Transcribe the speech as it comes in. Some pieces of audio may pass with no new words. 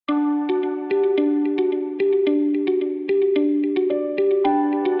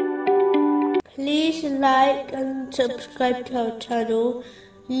like and subscribe to our channel.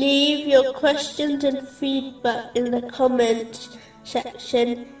 Leave your questions and feedback in the comments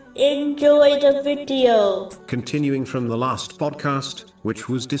section. Enjoy the video. Continuing from the last podcast, which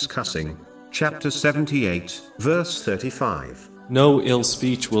was discussing chapter 78, verse 35. No ill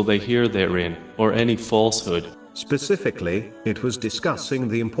speech will they hear therein, or any falsehood. Specifically, it was discussing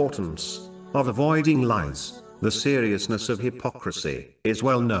the importance of avoiding lies. The seriousness of hypocrisy is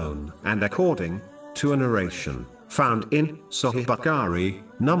well known, and according to a narration found in Sahih Bukhari,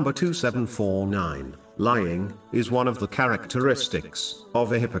 number 2749, lying is one of the characteristics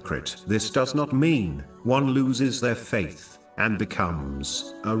of a hypocrite. This does not mean one loses their faith and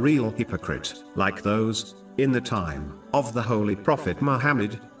becomes a real hypocrite, like those in the time of the Holy Prophet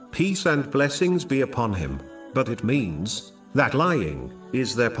Muhammad, peace and blessings be upon him. But it means that lying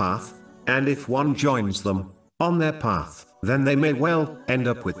is their path, and if one joins them on their path, then they may well end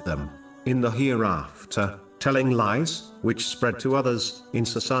up with them in the hereafter. Telling lies, which spread to others in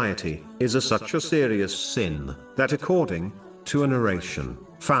society, is such a serious sin that according to a narration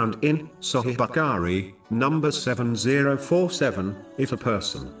found in Sahih Bukhari, number 7047, if a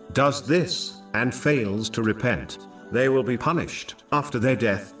person does this and fails to repent, they will be punished after their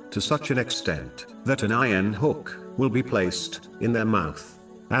death to such an extent that an iron hook will be placed in their mouth,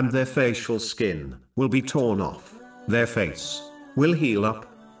 and their facial skin will be torn off. Their face will heal up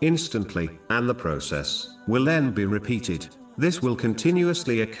instantly, and the process will then be repeated. This will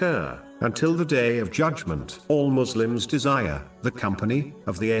continuously occur until the day of judgment. All Muslims desire the company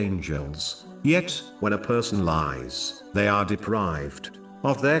of the angels, yet when a person lies, they are deprived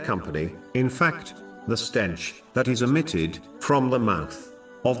of their company. In fact, the stench that is emitted from the mouth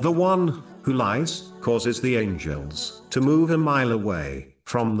of the one who lies causes the angels to move a mile away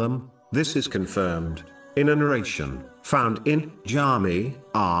from them. This is confirmed in a narration found in Jami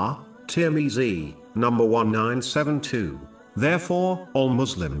Tirmizi, number 1972. Therefore, all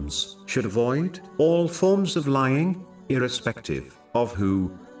Muslims should avoid all forms of lying, irrespective of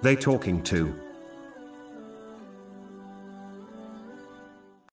who they talking to.